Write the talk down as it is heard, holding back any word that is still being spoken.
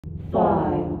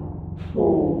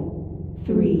4,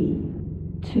 3,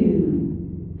 2,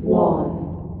 1.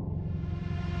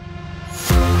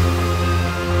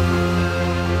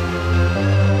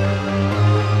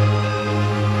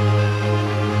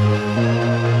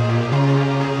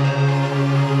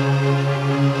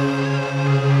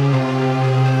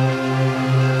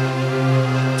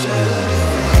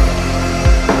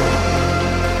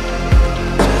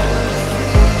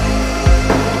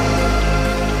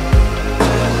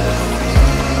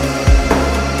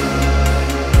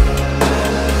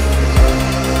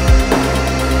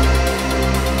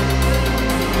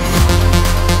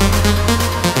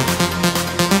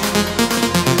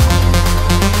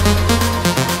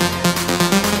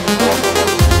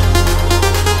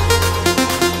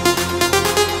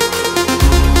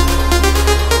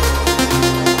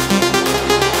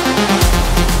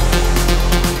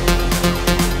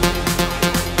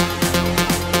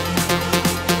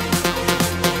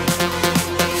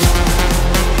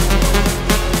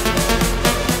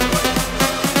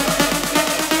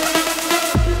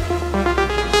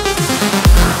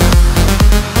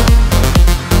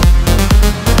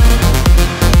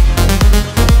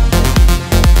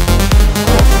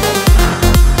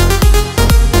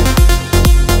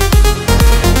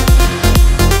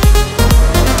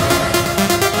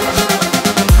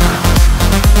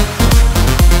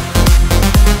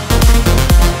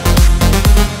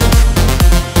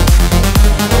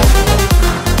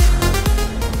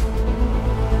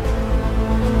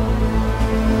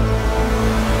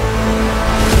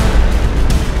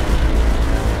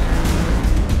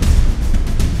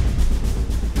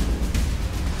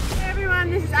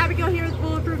 Here with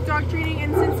Bulletproof Dog Training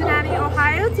in Cincinnati,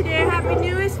 Ohio. Today I have my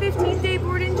newest 15-day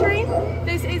board and train.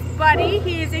 This is Buddy.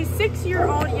 He is a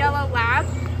 6-year-old yellow lab.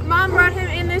 Mom brought him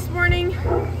in this morning,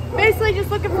 basically just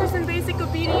looking for some basic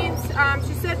obedience.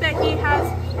 She said that he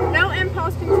has no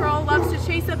impulse control, loves to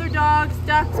chase other dogs,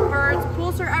 ducks, birds,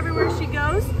 pulls her everywhere she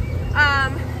goes.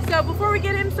 So before we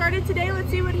get him started today, let's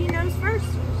see what he knows first.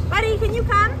 Buddy, can you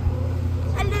come?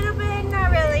 A little bit,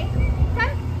 not really.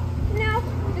 Come? No.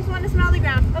 Just want to smell the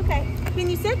ground. Okay. Can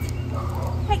you sit?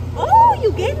 Hey. Oh,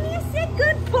 you gave me a sit.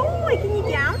 Good boy. Can you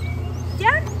down?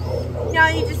 Down? Now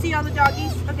you just see all the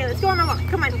doggies. Okay, let's go on a walk.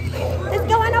 Come on. Let's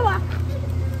go on a walk.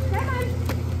 Come on.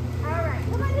 All right.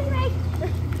 Come on this way.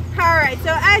 All right.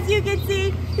 So as you can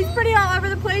see, he's pretty all over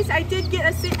the place. I did get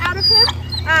a sit out of him.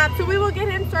 So we will get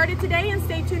him started today and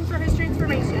stay tuned for his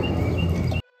transformation.